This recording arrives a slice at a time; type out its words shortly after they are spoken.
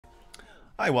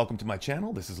Hi, welcome to my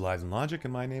channel. This is Lies and Logic,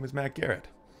 and my name is Matt Garrett.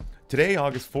 Today,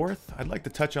 August 4th, I'd like to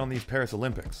touch on these Paris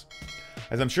Olympics.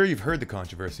 As I'm sure you've heard the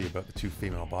controversy about the two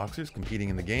female boxers competing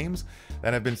in the games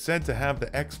that have been said to have the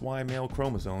XY male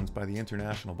chromosomes by the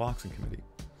International Boxing Committee.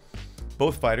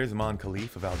 Both fighters, Iman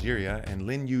Khalif of Algeria and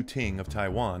Lin Yuting of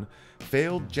Taiwan,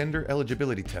 failed gender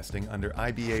eligibility testing under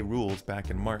IBA rules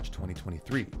back in March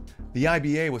 2023. The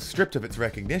IBA was stripped of its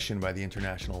recognition by the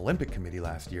International Olympic Committee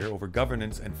last year over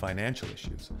governance and financial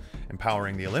issues,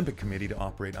 empowering the Olympic Committee to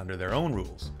operate under their own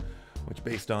rules, which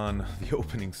based on the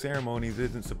opening ceremonies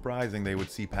isn't surprising they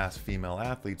would see past female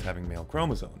athletes having male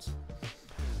chromosomes.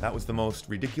 That was the most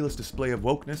ridiculous display of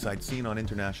wokeness I'd seen on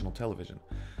international television,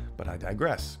 but I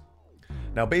digress.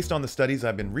 Now, based on the studies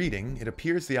I've been reading, it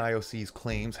appears the IOC's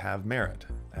claims have merit,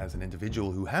 as an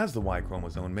individual who has the Y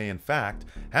chromosome may in fact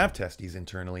have testes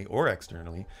internally or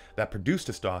externally that produce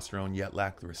testosterone yet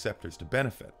lack the receptors to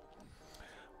benefit.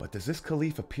 But does this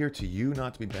Khalif appear to you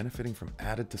not to be benefiting from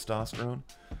added testosterone?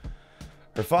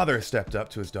 Her father has stepped up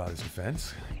to his daughter's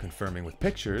defense, confirming with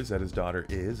pictures that his daughter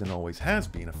is and always has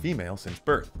been a female since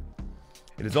birth.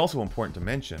 It is also important to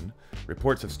mention,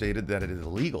 reports have stated that it is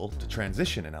illegal to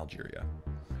transition in Algeria.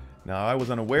 Now, I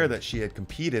was unaware that she had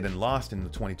competed and lost in the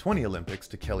 2020 Olympics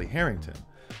to Kelly Harrington.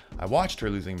 I watched her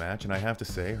losing match, and I have to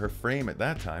say, her frame at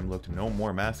that time looked no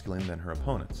more masculine than her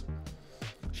opponent's.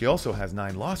 She also has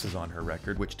 9 losses on her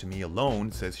record, which to me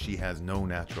alone says she has no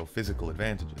natural physical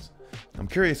advantages. I'm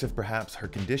curious if perhaps her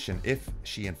condition, if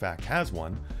she in fact has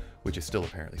one, which is still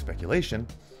apparently speculation,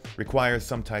 requires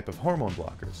some type of hormone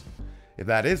blockers. If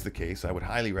that is the case, I would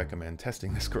highly recommend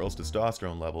testing this girl's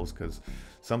testosterone levels because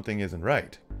something isn't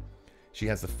right. She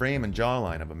has the frame and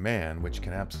jawline of a man, which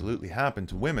can absolutely happen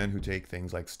to women who take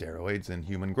things like steroids and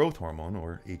human growth hormone,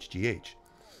 or HGH.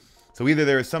 So either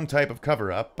there is some type of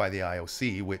cover-up by the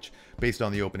IOC, which, based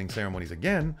on the opening ceremonies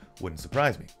again, wouldn't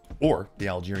surprise me, or the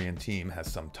Algerian team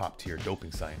has some top-tier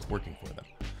doping science working for them.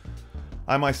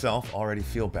 I myself already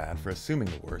feel bad for assuming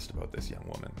the worst about this young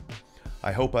woman.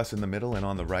 I hope us in the middle and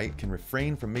on the right can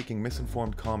refrain from making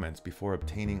misinformed comments before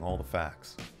obtaining all the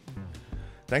facts.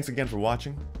 Thanks again for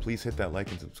watching. Please hit that like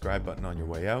and subscribe button on your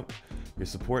way out. Your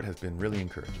support has been really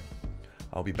encouraging.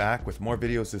 I'll be back with more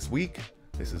videos this week.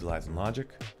 This is Lies and Logic.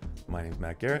 My name is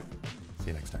Matt Garrett. See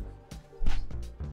you next time.